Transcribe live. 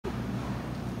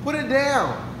Put it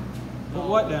down. Put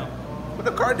what down? Put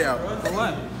the car down. For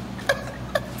what?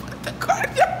 Put the car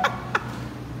down.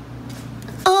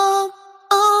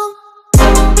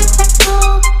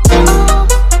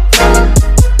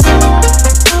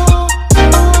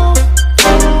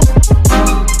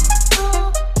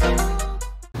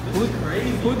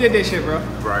 Who did this shit, bro?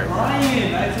 Right.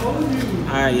 Ryan, I told you.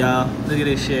 Alright, y'all. Look at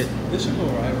this shit. This should go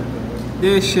right.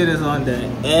 This shit is on the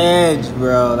edge,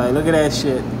 bro. Like, look at that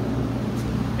shit.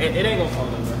 It ain't gonna fall,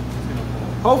 though, bro.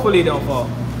 Hopefully it don't fall.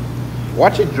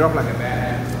 Watch it drop like a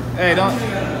badass. Hey, don't.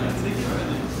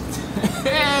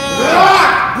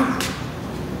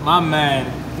 My man.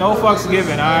 No fucks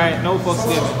given, alright? No fucks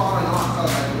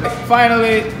given.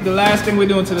 Finally, the last thing we're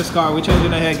doing to this car, we're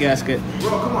changing the head gasket. Bro,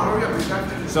 come on, hurry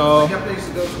up. So,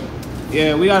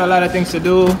 yeah, we got a lot of things to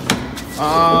do.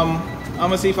 I'm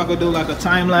gonna see if I could do like a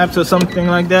time lapse or something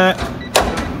like that,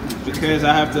 because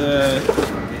I have to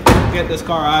get this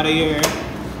car out of here,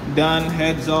 done,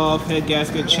 heads off, head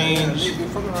gasket change in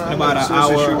about an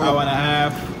hour, hour and a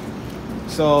half.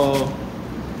 So,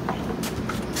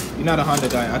 you're not a Honda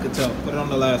guy, I could tell. Put it on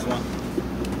the last one.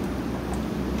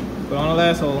 Put it on the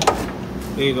last hole.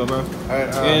 There you go, bro.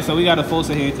 Yeah, so we got a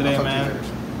Fulsa here today, man.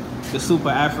 The Super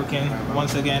African,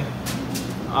 once again.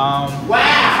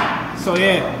 Wow! So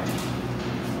yeah,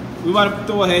 we about to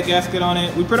throw a head gasket on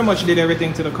it. We pretty much did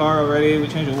everything to the car already. We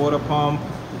changed the water pump,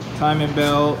 timing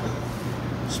belt,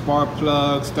 spark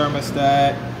plugs,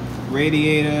 thermostat,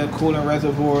 radiator, coolant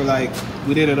reservoir. Like,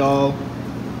 we did it all,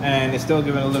 and it's still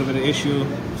giving a little bit of issue.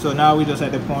 So now we just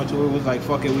at the point where it was like,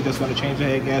 fuck it, we just gonna change the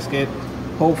head gasket.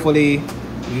 Hopefully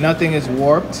nothing is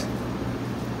warped.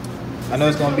 I know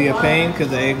it's gonna be a pain because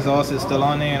the exhaust is still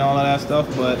on there and all of that stuff,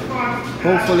 but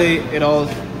hopefully it all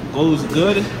goes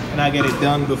good and I get it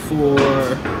done before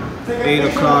 8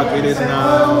 o'clock. It is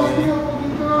now,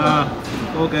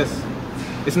 focus.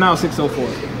 It's now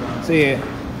 6:04. So yeah,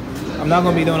 I'm not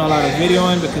gonna be doing a lot of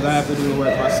videoing because I have to do the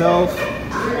work myself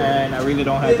and I really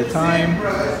don't have the time.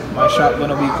 My shop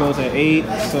gonna be closed at 8,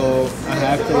 so I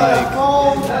have to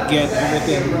like get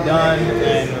everything done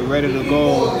and ready to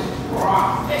go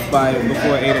by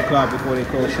before 8 o'clock, before they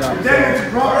close shop. So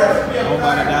I'm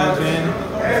about to dive in,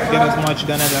 get as much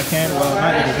done as I can. Well,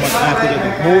 not get as much, I have to get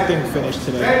the whole thing finished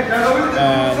today.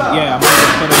 And yeah, I'm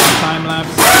gonna put it on time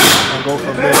lapse and go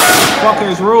from there.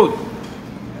 Fucker's rude.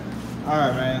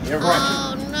 Alright, man.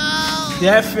 Oh no!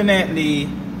 Definitely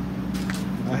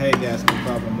a head gasket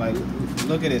problem. Like,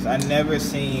 look at this. I never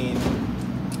seen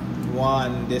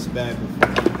one this bad before.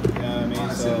 You know what I mean?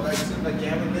 So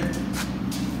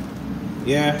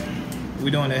yeah,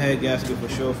 we're doing a head gasket for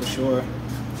sure,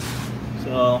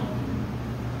 So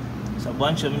it's a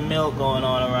bunch of milk going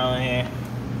on around here.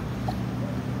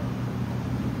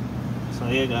 So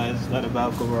yeah, guys, got the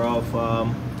valve cover off.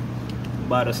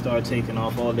 About to start taking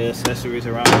off all the accessories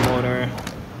around the motor,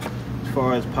 as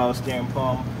far as power steering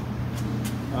pump.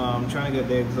 Trying to get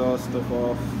the exhaust stuff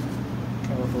off.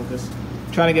 Camera focus.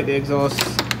 Trying to get the exhaust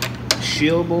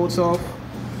shield bolts off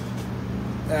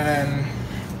and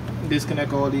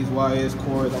disconnect all these wires,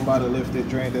 cords. I'm about to lift it,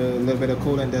 drain the little bit of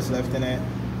coolant that's left in it,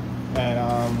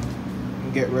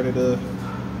 and get ready to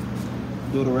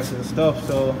do the rest of the stuff.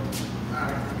 So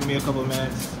give me a couple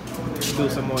minutes, do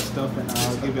some more stuff, and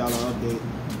I'll give y'all an update.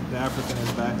 The African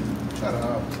is back. Shut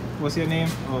up. What's your name?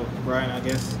 Oh, Brian, I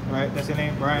guess. Right? That's your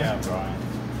name, Brian? Yeah, Brian.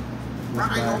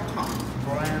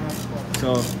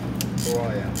 So,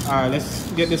 alright, let's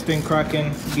get this thing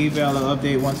cracking. Give y'all an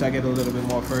update once I get a little bit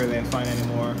more further and find any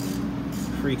more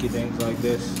freaky things like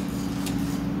this.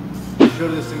 I'm sure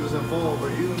this thing doesn't fall over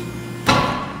you.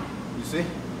 You see?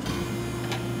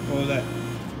 What was that?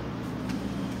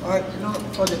 Alright, you know what?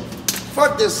 Fuck it.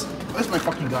 Fuck this. Where's my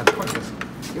fucking gun? Fuck this.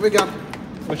 Here we go.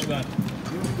 What you got?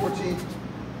 14.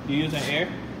 You using air?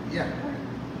 Yeah.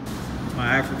 My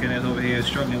African is over here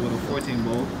struggling with a 14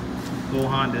 bolt. Go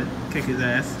Honda, kick his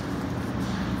ass.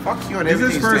 Fuck you and This is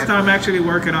everything. his first time actually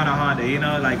working on a Honda, you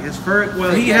know, like his first,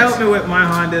 well, he helped me with my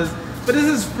Hondas, but this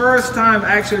is his first time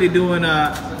actually doing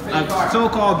a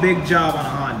so-called big job on a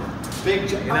Honda. Big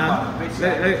job. You know?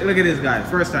 Look at this guy,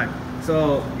 first time.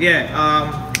 So, yeah,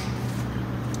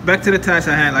 back to the task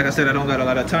at hand. Like I said, I don't got a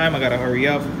lot of time, I gotta hurry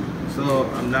up. So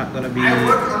I'm not gonna be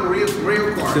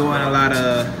doing a lot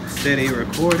of steady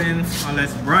recording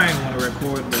unless Brian wanna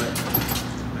record, but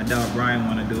I doubt Brian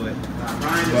wanna do it.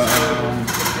 But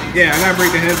yeah, I gotta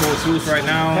break the head bolts loose right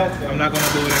now. I'm not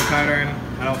gonna do it in pattern.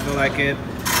 I don't feel like it.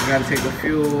 I gotta take the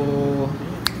fuel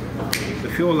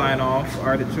line off. I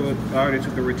already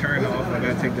took the return off. I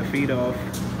gotta take the feet off.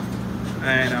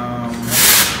 And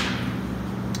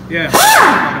yeah, I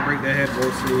gotta break the head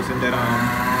bolts loose and then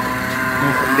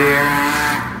go from there.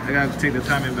 I gotta take the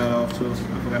timing belt off too. I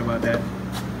forgot about that.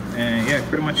 And yeah,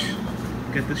 pretty much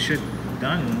get this shit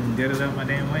done and get it out my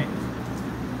damn way.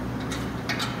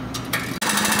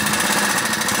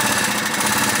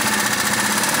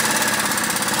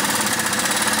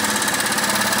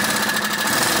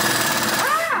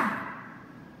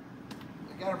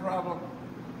 I got a problem.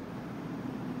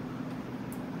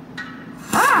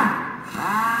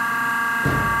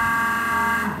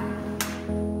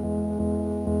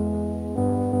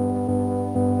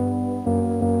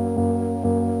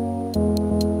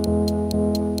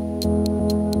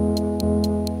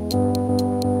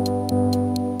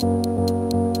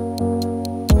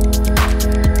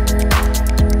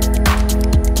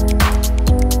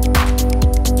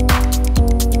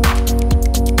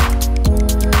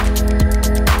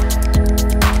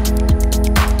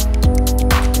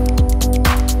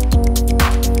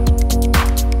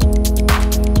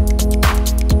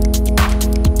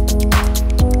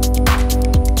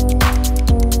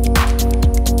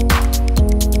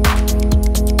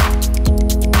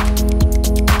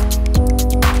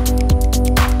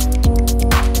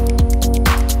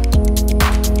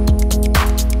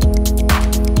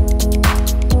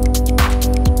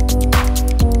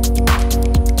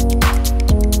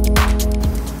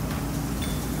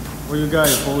 Where you got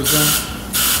your pose in?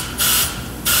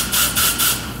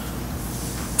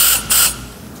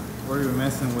 What are you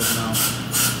messing with now?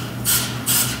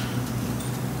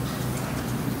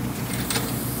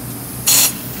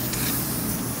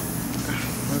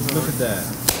 Look at that.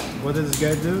 What does this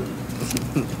guy do?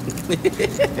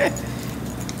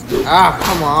 Ah,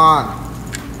 come on.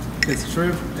 His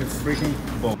trip is freaking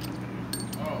boom.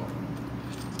 Oh.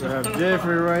 We have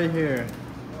Jeffrey right here.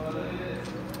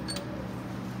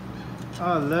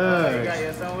 Oh, look. You got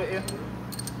your son with you?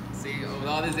 See, with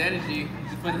all this energy, you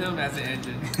just put him as an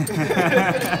engine.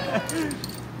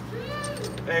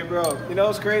 Hey bro, you know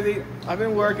what's crazy? I've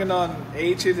been working on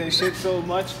H's and shit so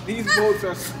much. These bolts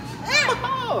are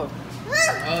small.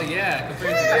 Oh yeah,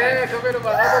 compared to Yeah, that. compared to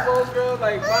my other bolts, bro.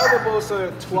 Like my other bolts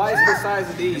are twice the size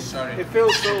of these. Started. It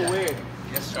feels so weird.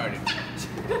 Just started.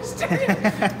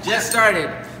 Just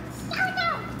started.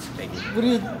 What do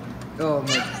you... Oh,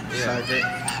 my... Yeah.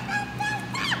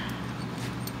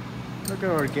 Look at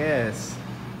our gas.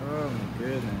 Oh, my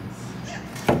goodness.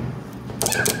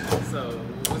 So,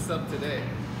 what's up today?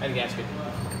 Head gasket.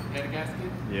 Head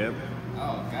gasket? Yep.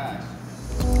 Oh gosh.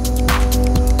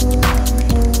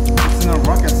 It's no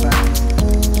rocket science.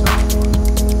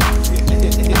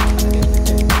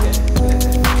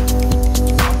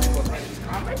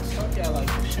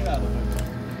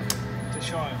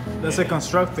 That's a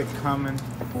constructed comment.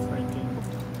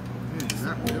 Is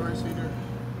that really speaker?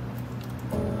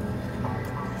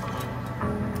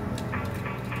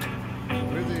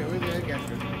 Where's the head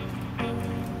gasket?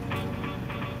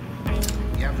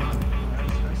 Yeah, man.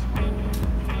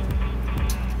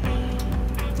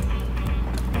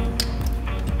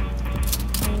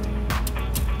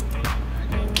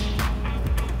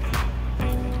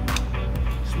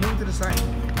 Smooth to the side.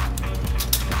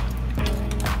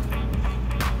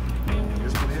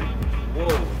 Just put in. Whoa.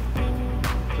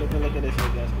 Take a look at this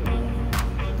head gasket, bro.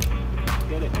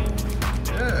 Get it.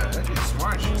 Yeah, that is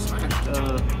smash. Smash.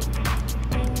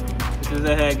 This is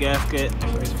a head gasket, so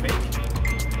it's fake.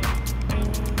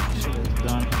 Shit is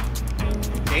done.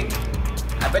 Think?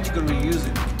 I bet you could reuse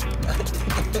it.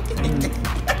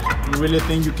 You really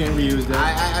think you can reuse that?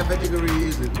 I bet you could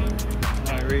reuse it.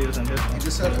 I'm not reusing this one. You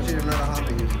just said that you didn't know how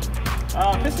to use it.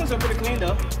 Pistons are pretty clean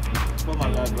though. Oh my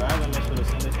god, bro. I haven't messed with a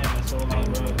cylinder cam in so long,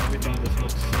 bro. Everything just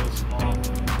looks so small.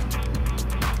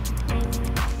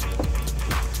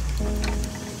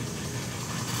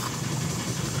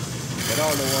 Get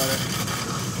all the water.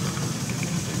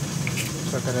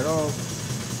 Suck it off.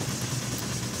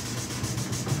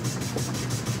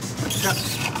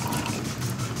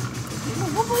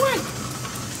 Move away.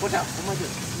 Watch out. Oh my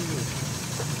goodness.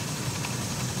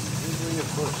 He's doing it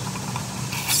first.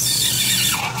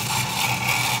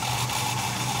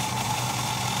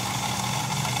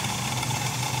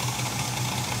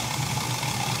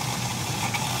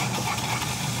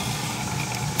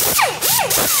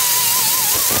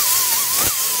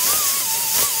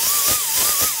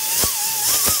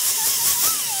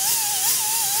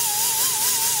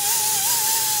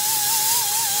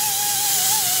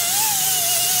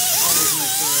 Always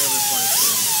make sure everybody's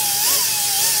clean.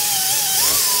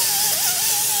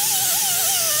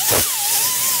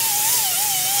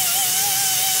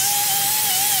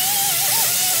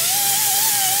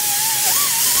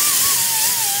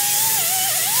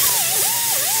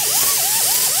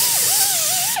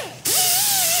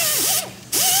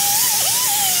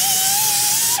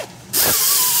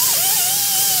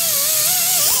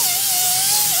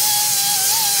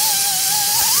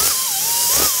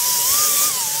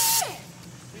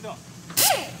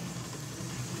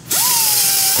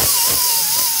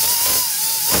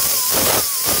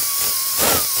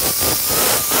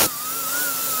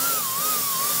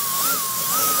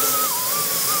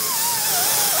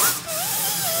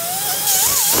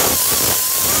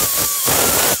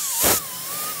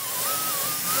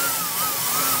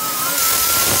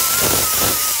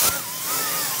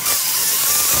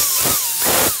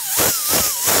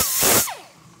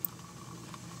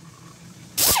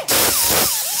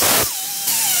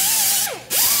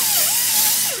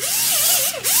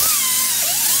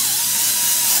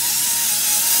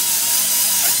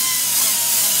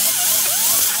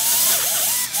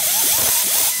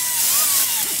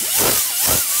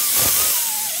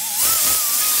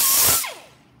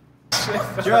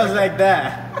 Just like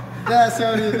that. That's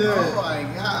how you do it. Oh my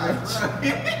God, bro.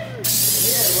 Yeah,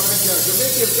 why not?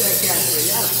 Jamaican fat cat, bro.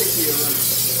 Y'all stick to your run.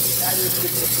 Y'all just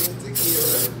stick to your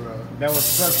run, bro. That was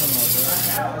personal, bro.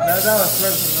 That was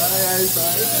personal.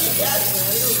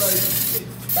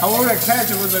 I want to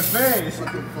catch it with my face.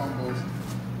 Fucking fumbles.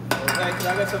 Hey, can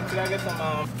I get some,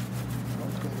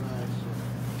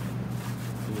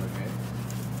 You okay?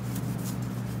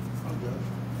 I'm good.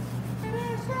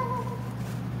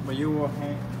 But you were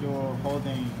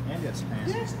holding India's hand.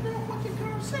 Yes, no, what you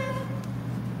girl said.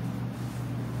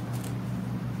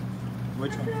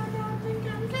 Which one?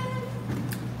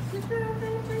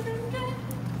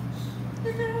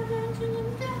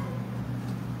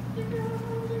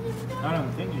 I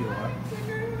don't think you are.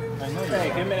 I know you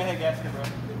Hey, are. give me the head gasket, bro.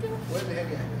 Where's the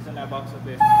head guy? It's in that box up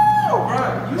there. Oh, bro,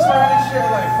 you started this shit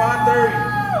at like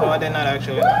 5:30. Oh, I did not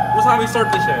actually. What time we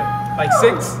start this shit? Like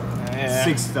 6? Yeah.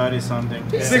 6:30 something.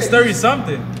 6:30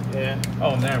 something. Yeah.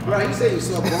 Oh, never Bro, mind. you say you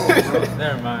saw ball, bro.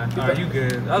 Never mind. Alright, you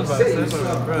good. I was You about to say say you something,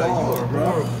 suck bro. balls, You are bro.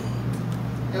 horrible.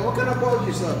 Hey, what kind of balls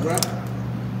you suck, bro?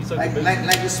 You suck Like the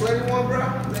the sweaty one, bro?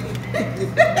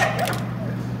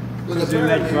 Does you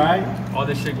like dry? all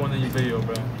this shit going in your video,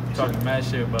 bro. I'm talking mad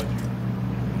shit about you.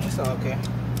 It's all okay.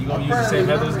 You gonna use the same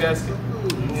headers gasket?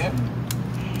 Yeah.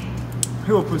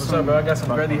 He will put What's some. up, bro? I got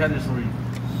some ready headers for you.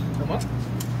 Come on.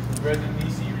 Ready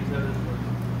D-Series headers for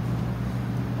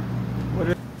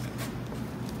you.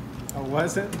 Oh,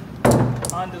 was it?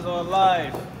 Hondas are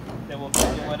alive. They will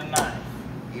kill you with a knife.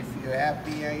 If you're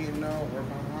happy and you know, work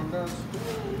on Hondas.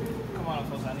 Come on,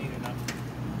 folks. I need it now.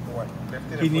 What?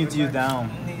 He needs you down.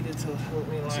 I needed to help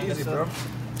me line It's easy, this bro. up.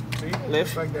 See?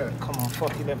 Lift. Like that. Come on,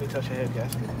 fuck you. Let me touch your head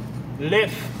gasket.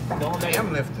 Lift. Don't let I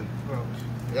am lifting. Bro,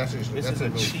 That's just, this that's is a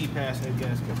move. cheap ass head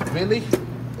gasket. Really?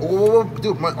 Oh,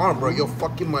 dude, my arm, bro. You're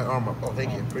fucking my arm up. Oh,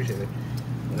 thank you. Appreciate it.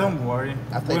 Don't worry.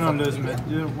 I We think don't fuck- lose me.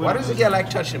 Why does it get like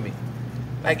touching me?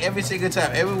 Like every single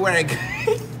time, everywhere I go.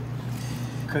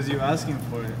 Because you're asking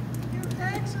for it. You're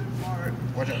asking for it.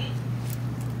 Watch out.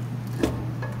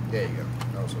 There you go.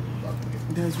 That was what we were about to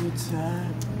get. That's what's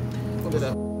up. Look at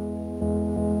that.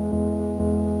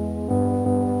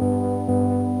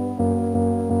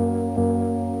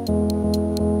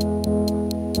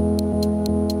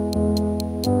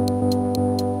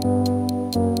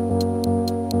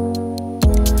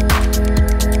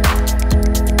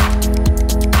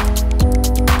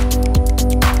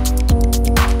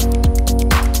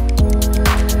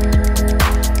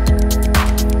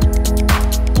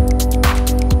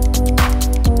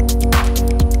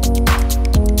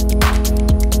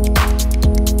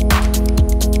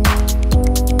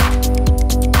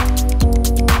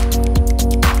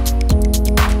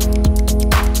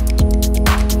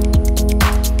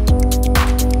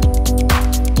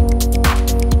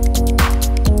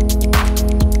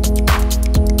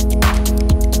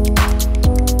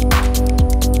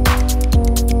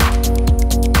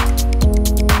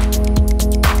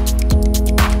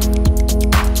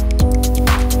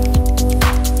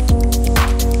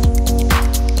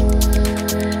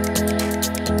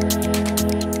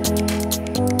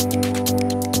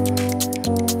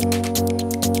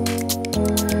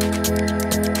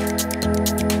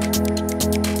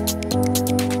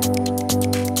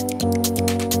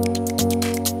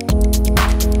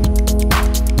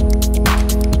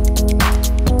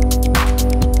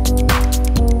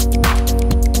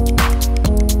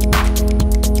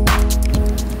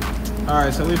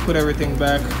 Alright, so we put everything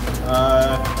back.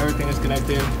 Everything is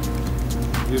connected.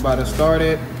 We're about to start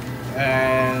it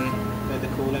and let the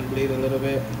coolant bleed a little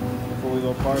bit before we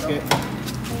go park it.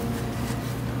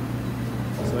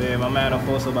 So yeah, my man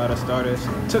Alfonso about to start it.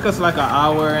 Took us like an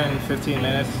hour and 15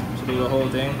 minutes to do the whole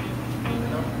thing.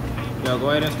 Yo, go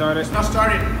ahead and start it. It's not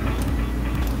started.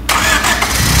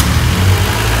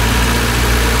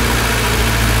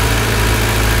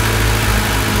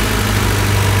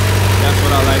 That's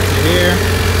what I like to hear.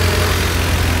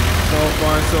 So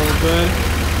far, so good.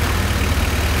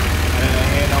 I didn't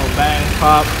hear no bang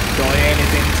pop. Don't hear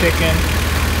anything ticking.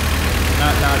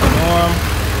 Not the norm.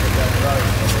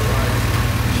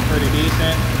 It's pretty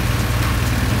decent.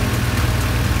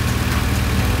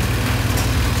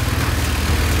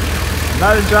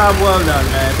 Another job well done,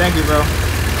 man. Thank you, bro.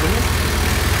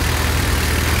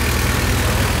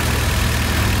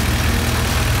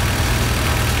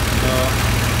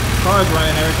 Car's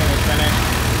running, everything is finished.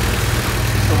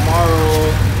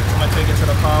 Tomorrow I'm gonna take it to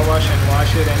the car wash and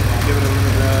wash it and give it a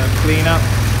little bit of clean up.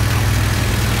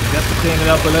 Just to clean it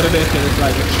up a little bit because it's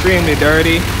like extremely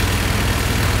dirty.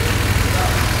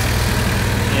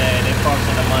 Yeah, they parked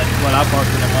in the mud. Well, I parked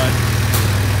in the mud.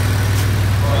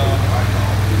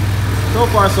 So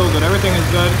far so good. Everything is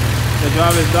good. the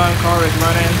job is done, car is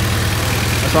running.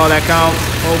 That's all that counts.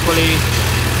 Hopefully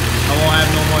I won't have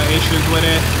no more issues with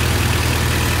it.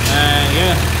 And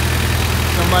yeah,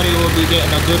 somebody will be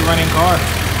getting a good running car.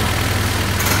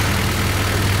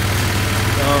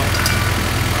 So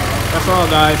that's all,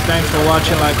 guys. Thanks for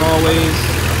watching like always.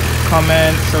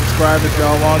 Comment, subscribe if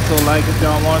y'all want to, like if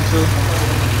y'all want to.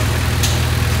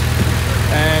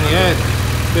 And yeah,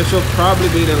 this will probably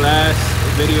be the last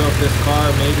video of this car,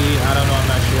 maybe. I don't know, I'm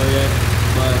not sure yet.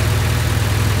 But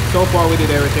so far we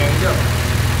did everything.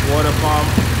 Water pump,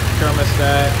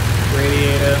 thermostat,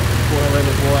 radiator, coolant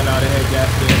reservoir, now the head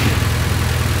gasket.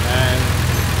 And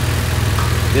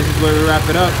this is where we wrap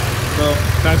it up. So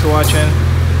thanks for watching.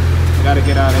 I gotta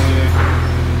get out of here.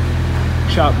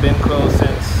 Shop been closed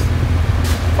since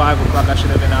 5 o'clock. I should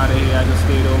have been out of here. I just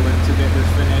stayed over to get this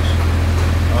finished.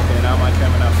 Okay, now my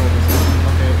camera not focusing.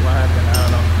 Okay, what happened? I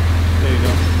don't know. There you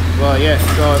go. Well, yeah,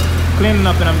 so cleaning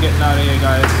up and I'm getting out of here,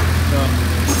 guys. So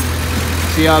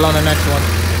see y'all on the next one.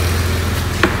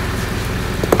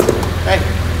 Hey.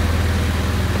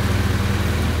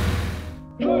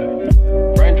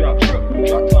 Raindrop,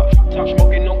 drop top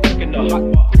smoking, no cooking the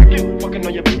hot bar. Fucking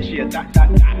on your bitch, yeah, that.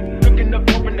 Cooking up,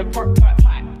 open the park pot.